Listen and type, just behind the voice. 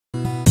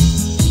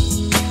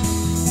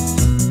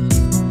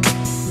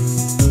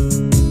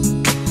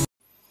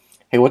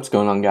Hey, what's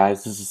going on,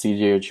 guys? This is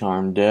CJ or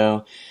Charmed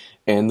Doe,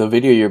 and the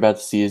video you're about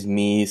to see is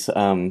me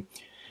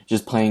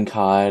just playing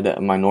COD,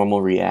 my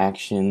normal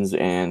reactions,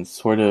 and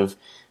sort of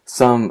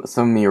some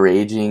me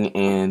raging,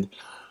 and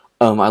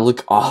I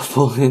look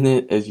awful in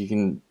it. As you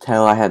can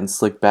tell, I hadn't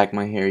slicked back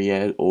my hair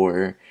yet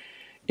or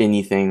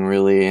anything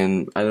really,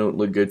 and I don't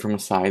look good from a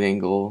side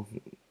angle.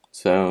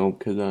 So,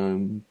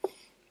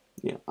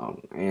 yeah,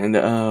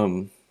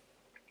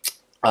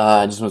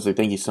 I just want to say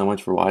thank you so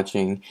much for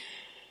watching.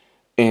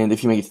 And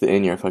if you make it to the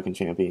end, you're a fucking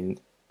champion.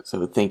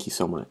 So thank you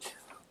so much.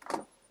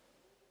 I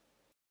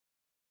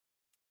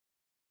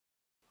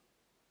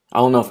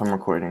don't know if I'm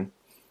recording.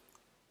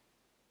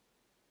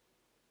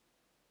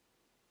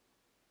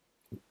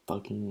 I'm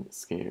fucking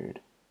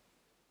scared.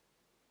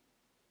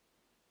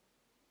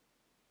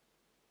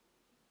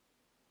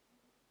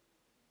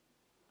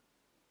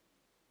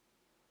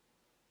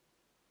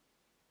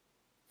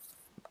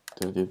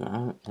 Did I do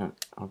that?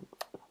 Yeah.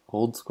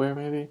 Hold square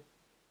maybe?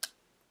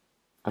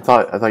 I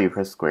thought you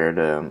pressed square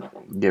to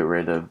get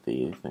rid of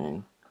the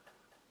thing.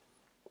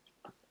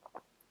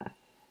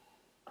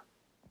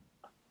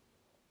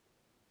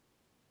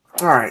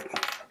 Alright.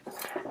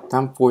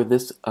 Time for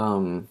this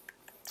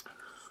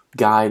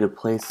guy to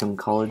play some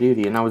Call of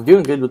Duty. And I was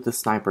doing good with the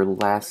sniper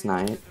last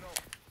night.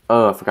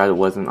 Oh, I forgot it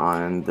wasn't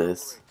on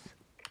this.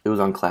 It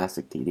was on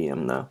classic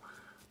TDM though.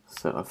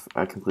 So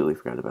I completely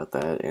forgot about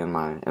that. And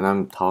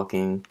I'm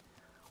talking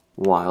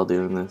while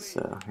doing this,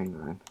 so hang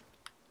on.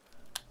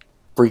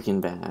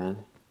 Freaking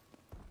bad.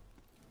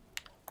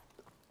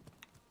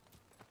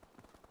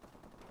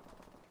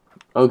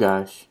 Oh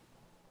gosh.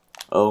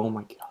 Oh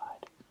my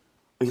god.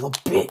 Oh, you little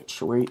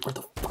bitch. Where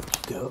the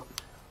fuck you go?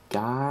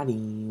 Got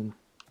him.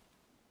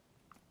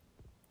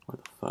 Where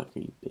the fuck are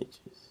you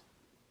bitches?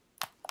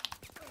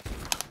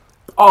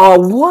 Oh,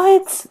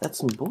 what? That's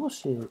some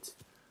bullshit.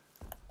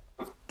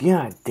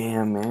 God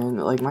damn, man.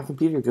 Like, my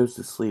computer goes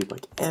to sleep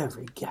like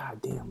every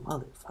goddamn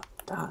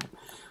motherfucking time.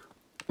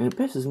 And it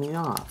pisses me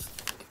off.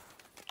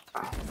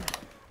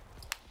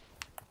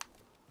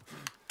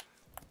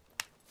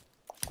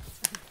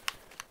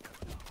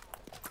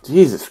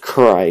 Jesus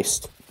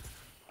Christ.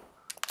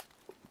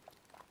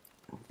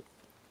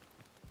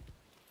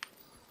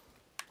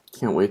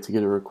 Can't wait to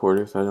get a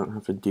recorder so I don't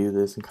have to do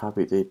this and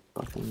copy the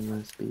fucking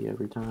USB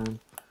every time.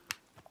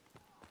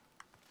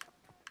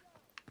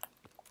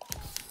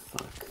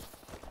 Fuck.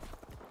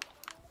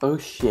 Oh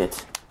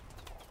shit.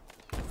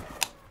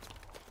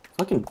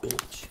 Fucking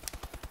bitch.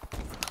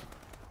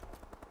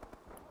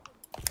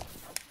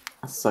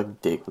 I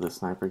suck dick with a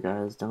sniper,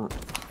 guys. Don't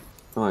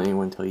let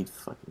anyone tell you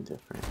fucking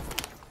different.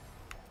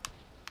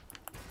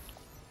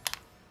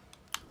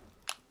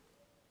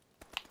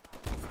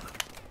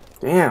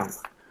 Damn.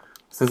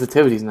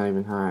 Sensitivity's not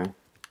even high.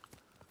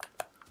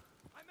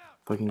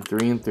 Fucking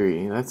 3 and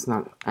 3. That's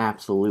not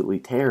absolutely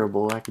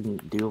terrible. I can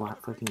do a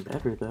lot fucking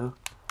better though.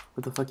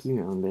 What the fuck you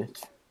doing,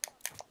 bitch?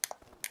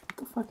 What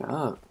the fuck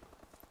up?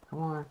 Come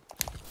on.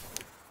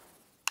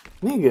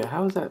 Nigga,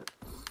 how is that?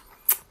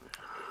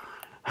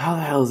 How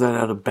the hell is that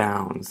out of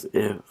bounds?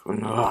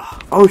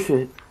 Oh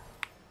shit.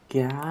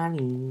 Got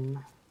him.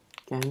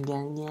 Got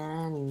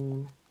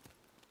him.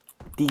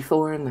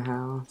 D4 in the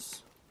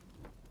house.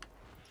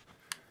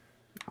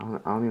 I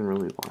don't even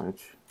really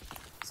watch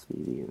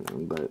Speedy and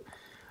them, but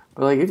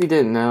like if you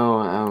didn't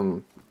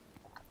know,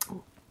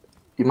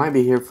 you might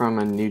be here from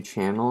a new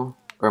channel,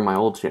 or my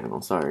old channel,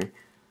 sorry.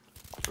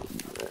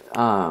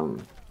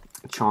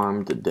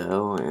 Charmed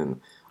Doe, and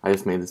I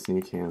just made this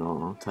new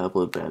channel to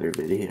upload better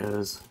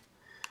videos.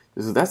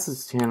 That's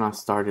this channel I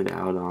started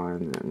out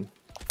on,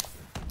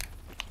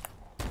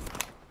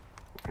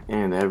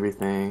 and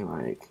everything.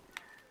 Like,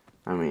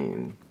 I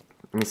mean,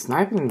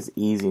 sniping is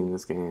easy in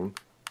this game.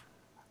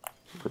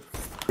 But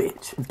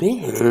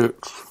bitch.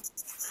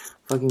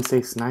 Fucking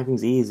say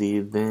sniping's easy,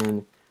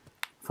 then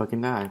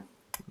fucking die.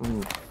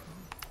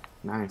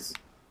 Nice.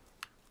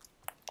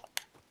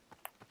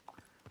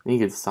 I need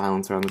to get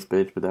silencer on this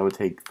bitch, but that would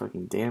take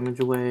fucking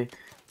damage away.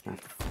 I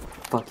have to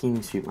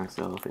fucking shoot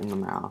myself in the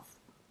mouth.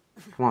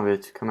 Come on,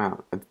 bitch, come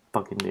out. I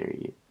fucking dare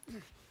you.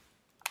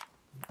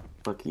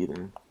 Fuck you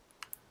then.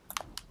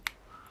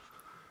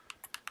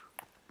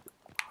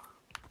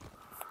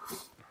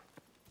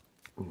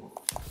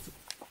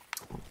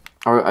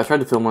 I tried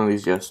to film one of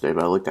these yesterday,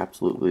 but I looked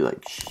absolutely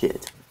like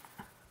shit.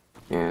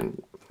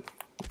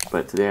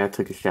 But today I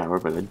took a shower,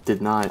 but I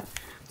did not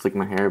flick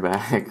my hair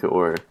back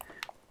or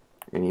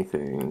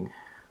anything.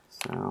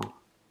 So,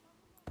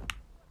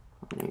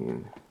 I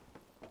mean,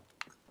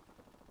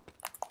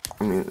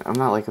 I'm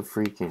not like a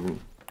freaking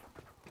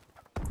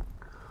one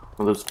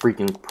of those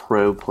freaking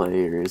pro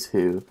players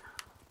who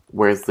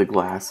wears the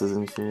glasses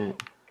and shit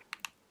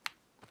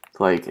to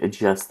like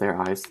adjust their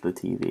eyes to the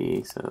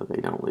TV so they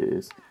don't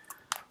lose.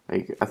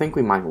 Like, I think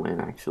we might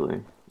win,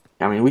 actually.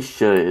 I mean, we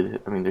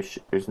should. I mean,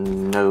 there's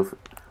no...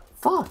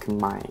 Fuck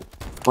my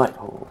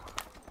butthole.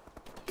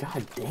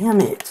 God damn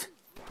it.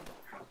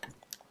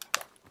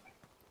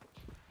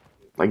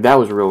 Like, that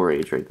was real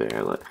rage right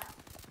there. Like,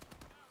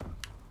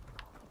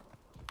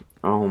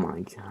 oh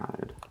my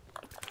god.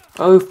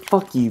 Oh,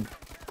 fuck you,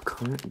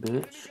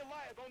 Bitch.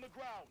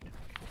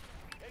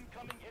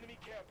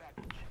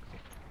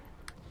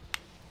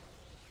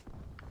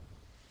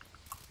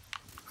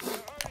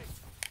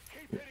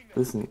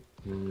 Listen.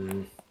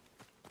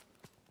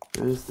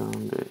 This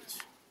dumb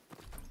bitch.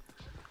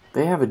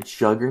 They have a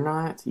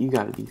juggernaut? You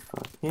gotta be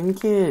fucking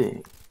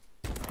kidding.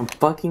 I'm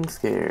fucking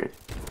scared.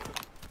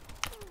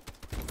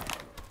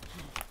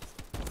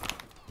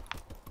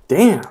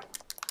 Damn!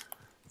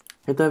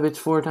 Hit that bitch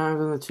 4 times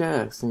in the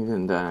chest and he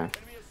didn't die.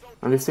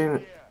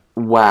 Understand it?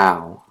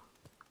 Wow.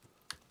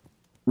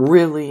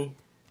 Really?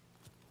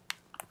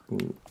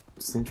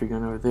 Sentry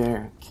gun over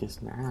there.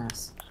 Kiss my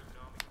ass.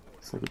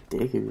 It's like a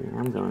dick of you.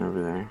 I'm going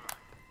over there.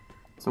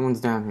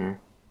 Someone's down here.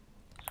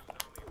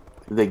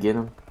 Did they get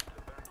him?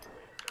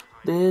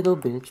 Little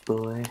bitch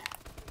boy.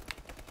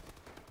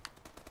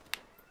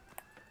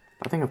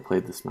 I think I've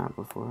played this map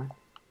before.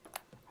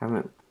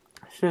 Haven't.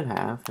 I should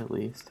have, at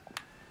least.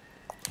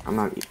 I'm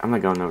not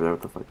going over there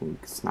with the fucking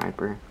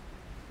sniper.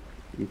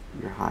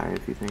 You're high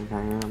if you think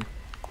I am.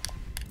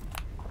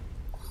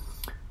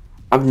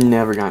 I've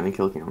never gotten a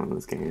kill cam in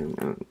this game,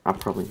 and I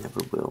probably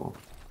never will.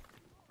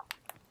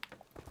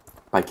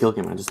 By kill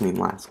cam, I just mean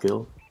last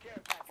kill.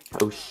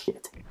 Oh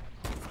shit.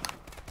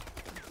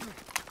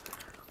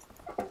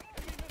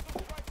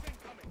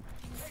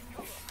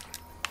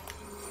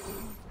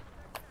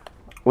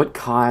 What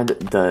COD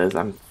does,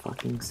 I'm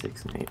fucking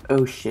 6 and 8.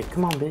 Oh shit,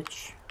 come on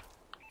bitch.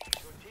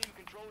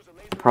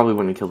 I probably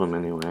wouldn't have killed him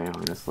anyway,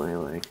 honestly,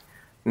 like.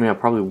 I mean, I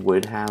probably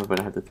would have, but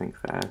I had to think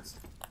fast.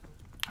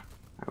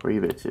 Alright, where are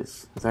you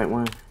bitches? Is that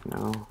one?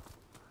 No.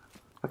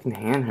 Fucking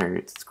hand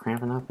hurts, it's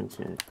cramping up and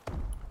shit.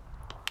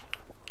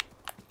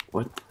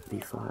 What the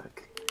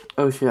fuck?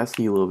 Oh shit, I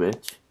see you, little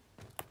bitch.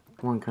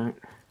 Come on, cunt.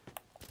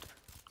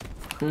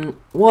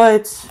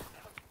 What?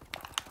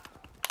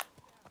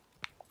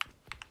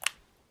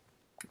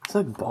 It's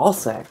like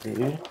ballsack,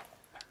 dude.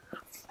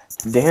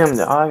 Damn,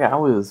 dog,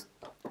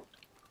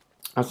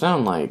 I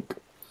sound like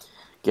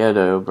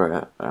ghetto,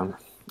 bruh.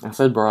 I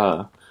said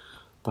bruh,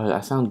 but I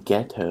sound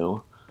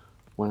ghetto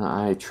when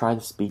I try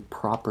to speak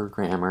proper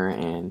grammar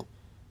and...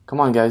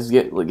 Come on, guys,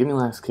 give me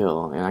last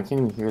kill, and I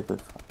can't even hear the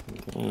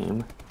fucking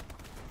game.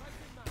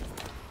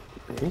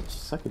 Bitch,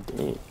 suck a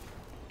dick.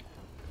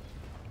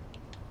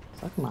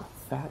 Suck my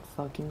fat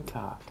fucking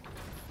cock.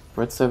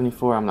 We're at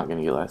 74, I'm not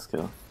gonna get last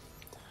kill.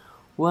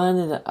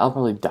 I'll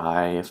probably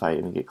die if I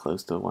even get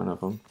close to one of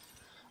them.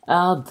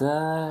 I'll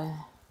die.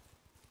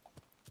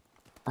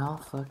 I'll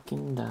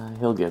fucking die.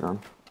 He'll get him.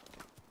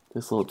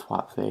 This little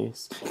twat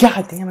face.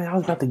 God damn it, I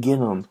was about to get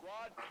him.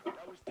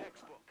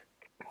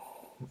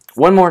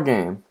 One more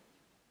game.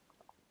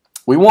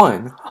 We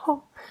won.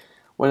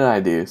 What did I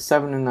do?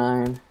 7 and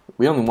 9.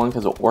 We only won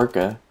because of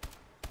Orca.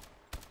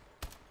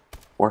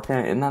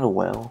 Orca, isn't that a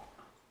whale?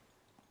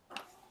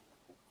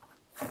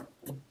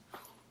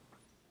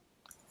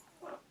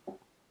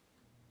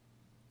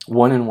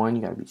 One and 1,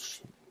 you gotta be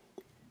shit.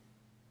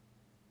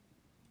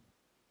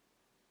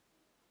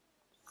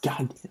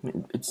 God damn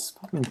it, it's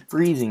fucking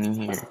freezing in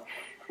here.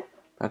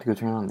 About to go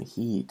turn on the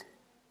heat.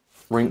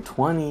 Rank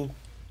 20.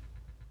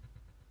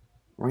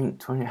 Rank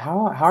 20.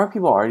 How are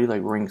people already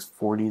like ranks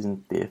 40s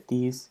and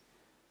 50s?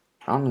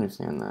 I don't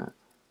understand that.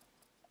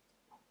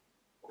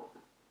 Oh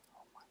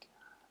my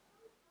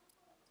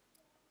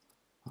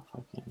god. My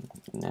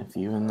fucking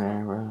nephew in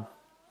there, bro.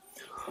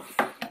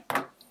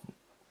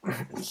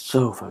 It's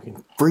so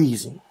fucking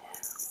freezing.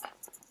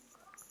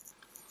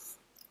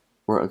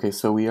 Okay,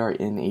 so we are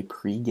in a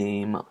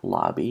pre-game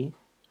lobby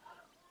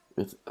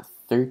with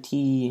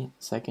 30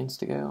 seconds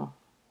to go.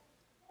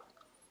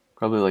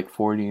 Probably like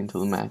 40 until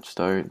the match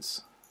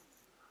starts.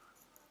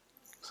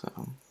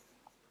 So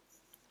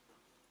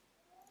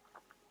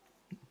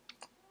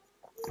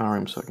our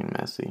room's fucking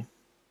messy.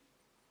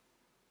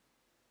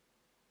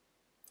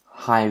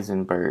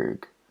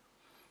 Heisenberg.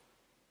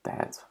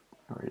 That's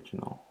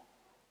original.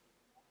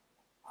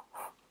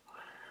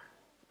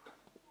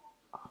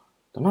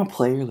 Did my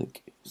player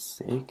like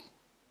sick?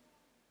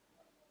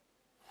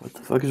 What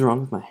the fuck is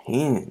wrong with my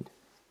hand?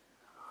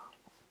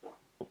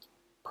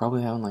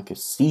 Probably having like a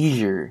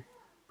seizure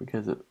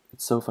because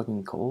it's so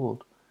fucking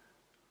cold.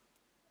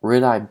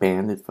 Red Eye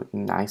Bandit,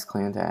 fucking nice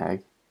clan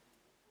tag.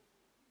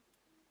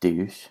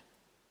 Douche.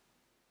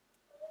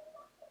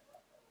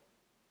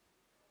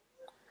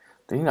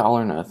 They need all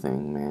or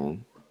nothing,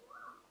 man.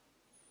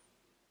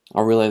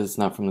 I realize it's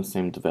not from the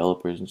same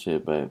developers and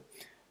shit, but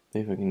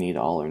they fucking need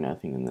all or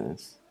nothing in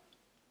this.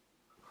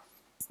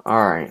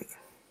 Alright.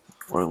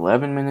 We're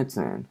 11 minutes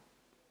in.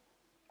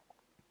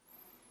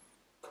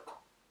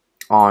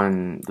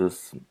 On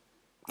this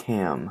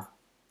cam.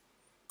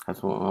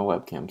 That's what my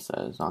webcam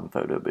says on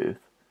photo booth.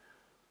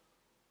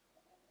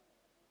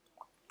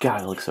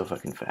 God, it looks so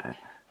fucking fat.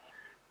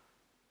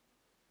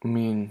 I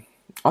mean,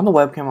 on the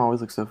webcam I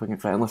always look so fucking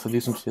fat unless I do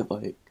some shit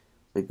like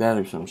that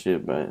or some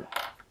shit, but...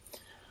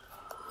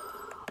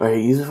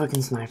 Alright, use a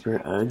fucking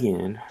sniper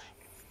again.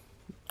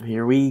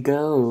 Here we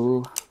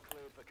go.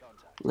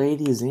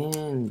 Ladies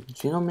and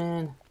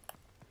gentlemen,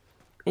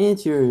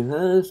 it's your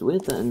host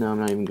with the... No, I'm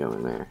not even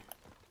going there.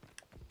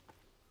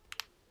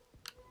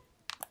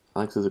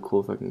 Alex is a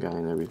cool fucking guy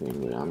and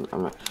everything, but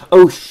I'm not.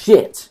 Oh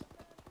shit!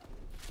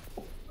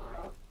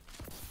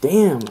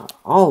 Damn,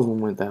 all of them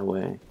went that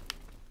way.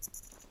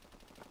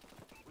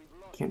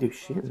 Can't do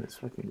shit in this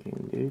fucking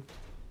game, dude.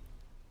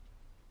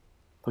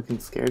 Fucking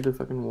scared to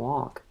fucking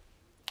walk.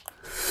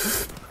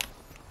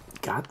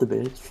 Got the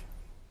bitch.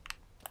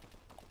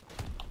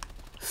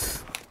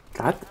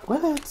 Got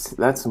what?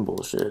 That's some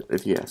bullshit,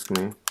 if you ask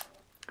me.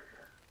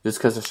 Just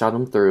because I shot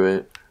him through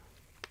it.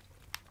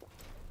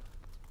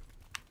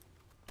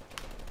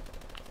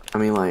 I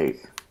mean,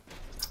 like,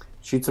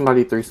 shoot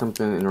somebody through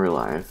something in real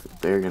life,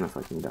 they're gonna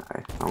fucking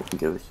die. I don't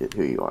give a shit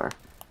who you are.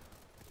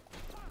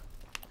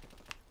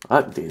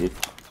 Fuck, dude.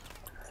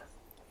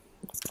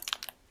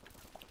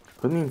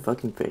 Put me in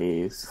fucking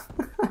phase.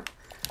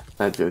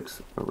 That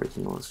joke's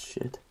original as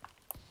shit.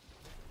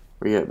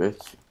 Where you at,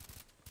 bitch?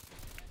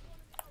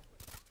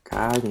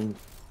 Got him.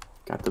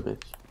 Got the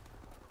bitch.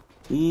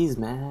 He's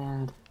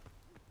mad.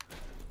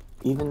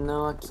 Even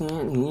though I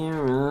can't hear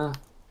her.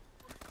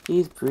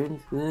 He's pretty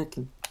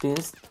fucking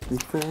pissed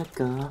his fuck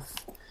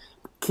off.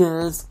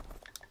 Because,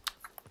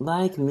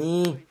 like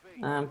me,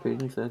 I'm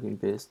pretty fucking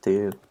pissed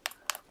too.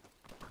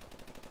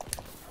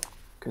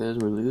 Because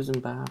we're losing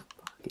by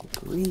fucking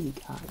 3,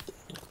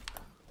 goddamn.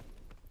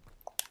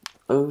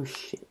 Oh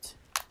shit.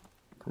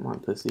 Come on,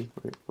 pussy.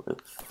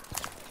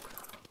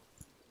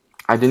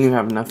 I didn't even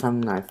have enough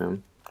time to knife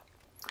him.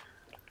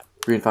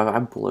 3 and 5, I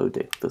blow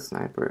dick the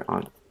sniper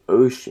on.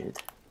 Oh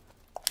shit.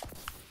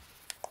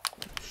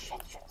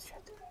 Shit.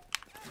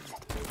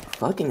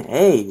 Fucking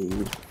A,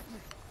 dude.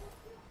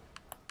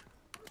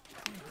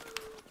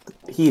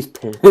 He's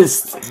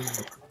pissed.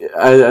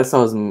 I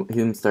saw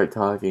him start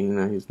talking, you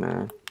know, he's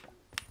mad.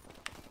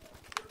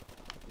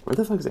 Where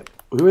the fuck is it?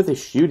 Who are they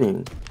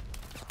shooting?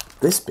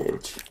 This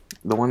bitch.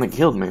 The one that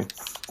killed me.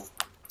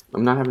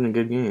 I'm not having a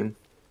good game.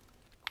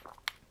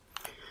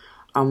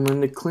 I'm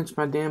gonna clench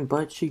my damn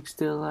butt cheeks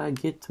till I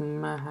get to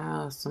my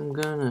house. I'm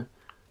gonna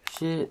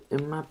shit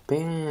in my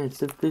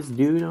pants if this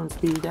dude don't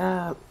speed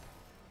up.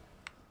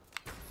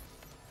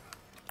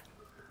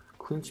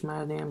 Clench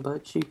my damn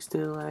butt cheeks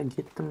till I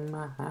get to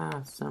my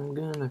house. I'm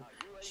gonna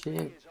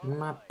shit in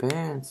my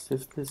pants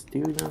if this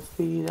dude don't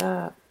speed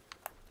up.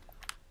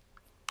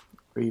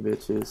 3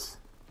 bitches.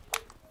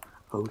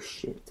 Oh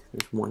shit,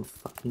 there's one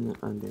fucking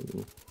under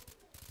me.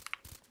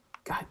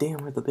 God damn,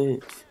 where's the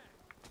bitch?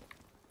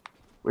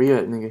 Where you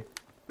at, nigga?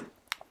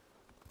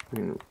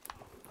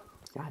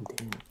 God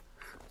damn.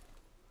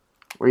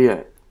 Where you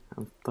at?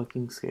 I'm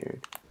fucking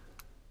scared.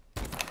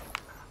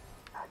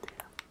 God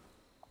damn.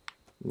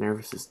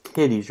 Nervous as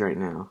titties right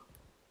now.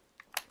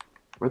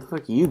 Where the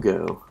fuck you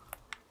go?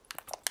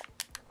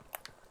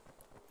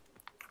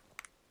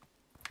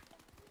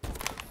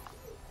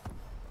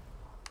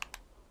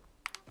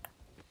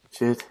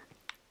 Shit.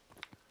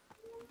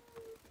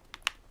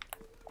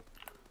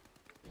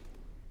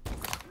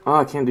 Oh,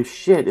 I can't do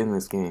shit in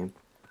this game.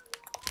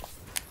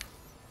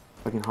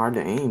 Fucking hard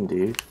to aim,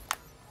 dude.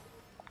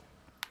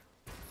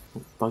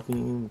 I'm fucking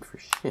aiming for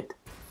shit.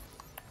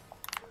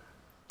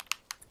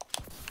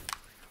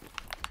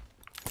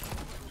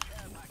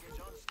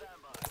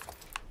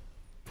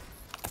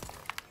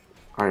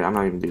 Alright, I'm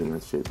not even doing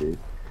that shit, dude.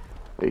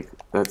 Like,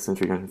 that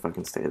sentry gun can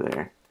fucking stay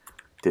there.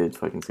 Dead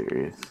fucking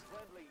serious.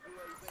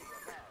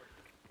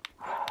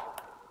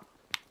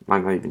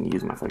 Might not even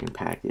use my fucking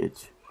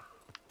package.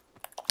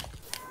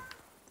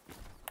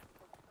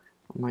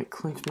 I might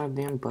clench my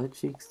damn butt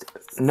cheeks.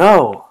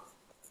 No!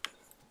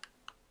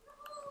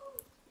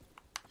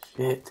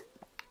 Shit.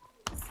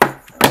 I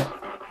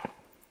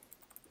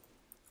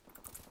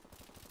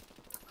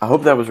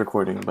hope that was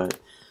recording, but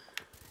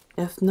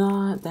if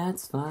not,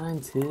 that's fine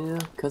too,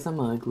 cause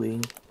I'm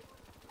ugly.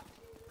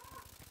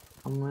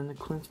 I'm gonna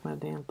clench my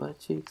damn butt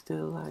cheeks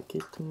till I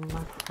get to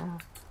my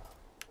house.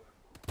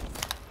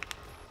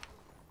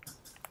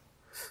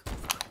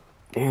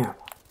 Damn.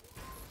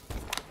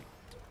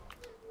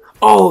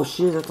 Oh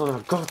shit, I thought I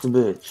got the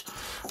bitch.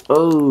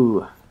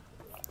 Oh.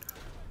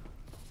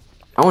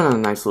 I went on a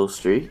nice little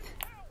streak.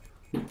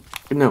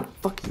 No,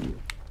 fuck you.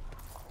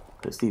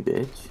 Pussy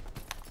bitch.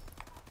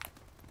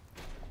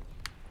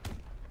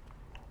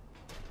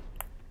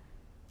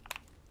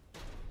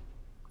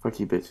 Fuck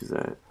you bitches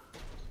at.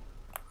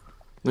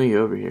 No, you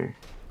over here.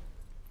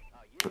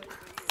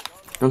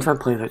 Don't try to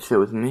play that shit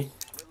with me.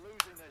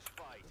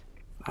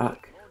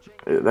 Fuck.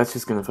 That's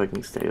just gonna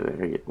fucking stay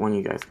there. One of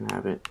you guys can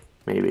have it.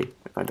 Maybe,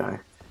 if I die.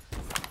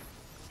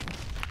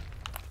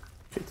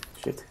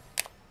 Shit.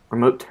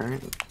 Remote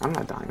turret? I'm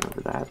not dying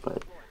over that,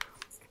 but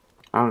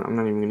I'm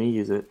not even gonna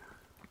use it.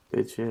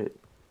 Good shit.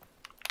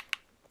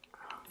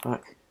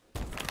 Fuck.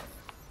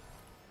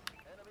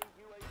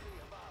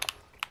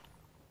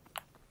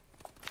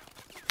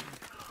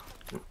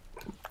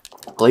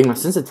 Like, my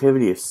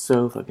sensitivity is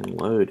so fucking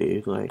low,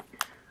 dude. Like,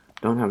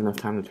 don't have enough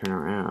time to turn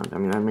around. I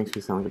mean, that makes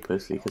me sound like a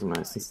pussy because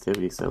my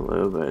sensitivity is so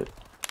low, but,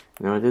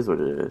 you know, it is what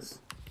it is.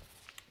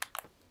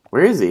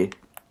 Where is he?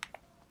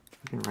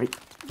 Right?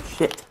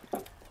 Shit.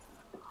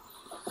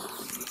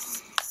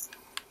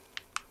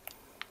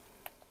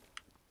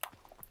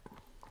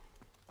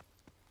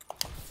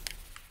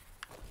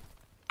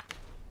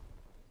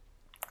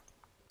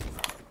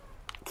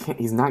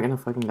 He's not gonna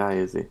fucking die,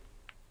 is he?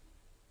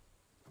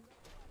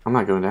 I'm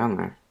not going down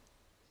there.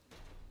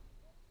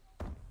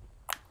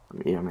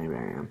 Yeah, maybe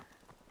I am.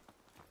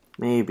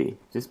 Maybe.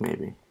 Just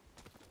maybe.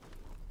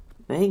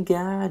 They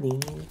got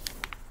him.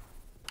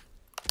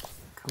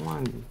 Come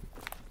on.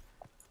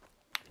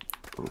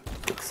 Oh,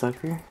 dick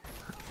sucker.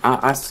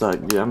 I suck,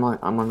 dude. I'm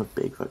on a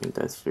big fucking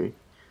death streak.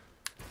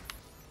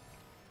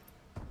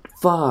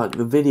 Fuck,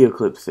 the video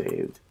clip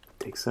saved.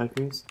 Dick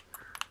suckers.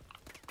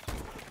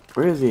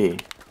 Where is he?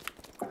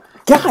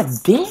 God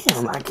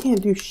damn, I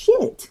can't do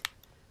shit.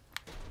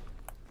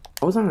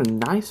 I was on a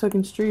nice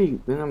fucking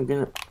streak. Then I'm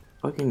gonna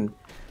fucking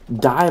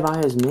die by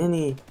as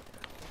many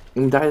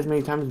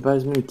times by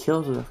as many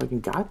kills as I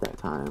fucking got that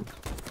time.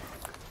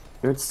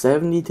 You're at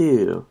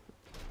 72.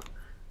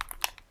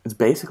 It's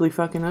basically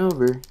fucking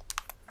over.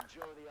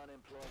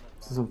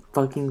 Since I'm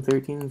fucking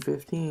 13 and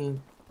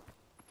 15.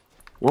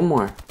 One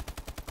more.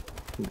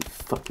 I'm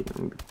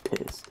gonna be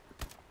pissed.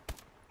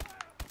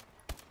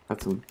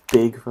 That's some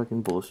big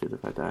fucking bullshit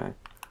if I die.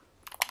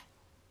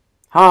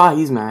 Ha!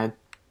 He's mad.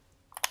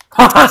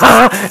 Ha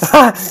ha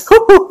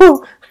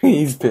ha!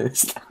 He's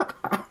pissed.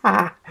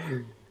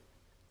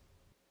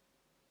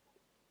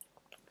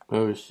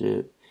 Oh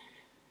shit.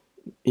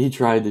 He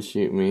tried to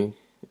shoot me.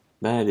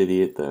 That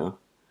idiot though.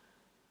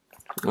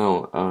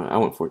 Oh, I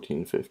went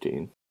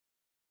 14-15.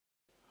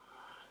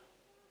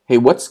 Hey,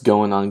 what's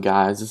going on,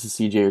 guys? This is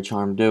CJ or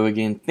Charmed Doe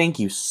again. Thank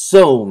you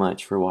so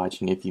much for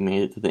watching if you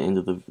made it to the end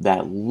of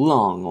that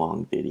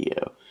long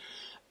video.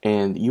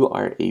 And you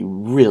are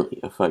really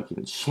a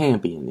fucking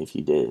champion if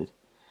you did.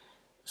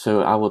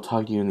 So I will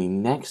talk to you in the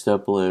next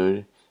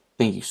upload.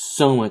 Thank you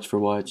so much for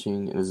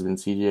watching. This has been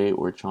CJ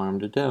or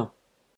Charmed Doe.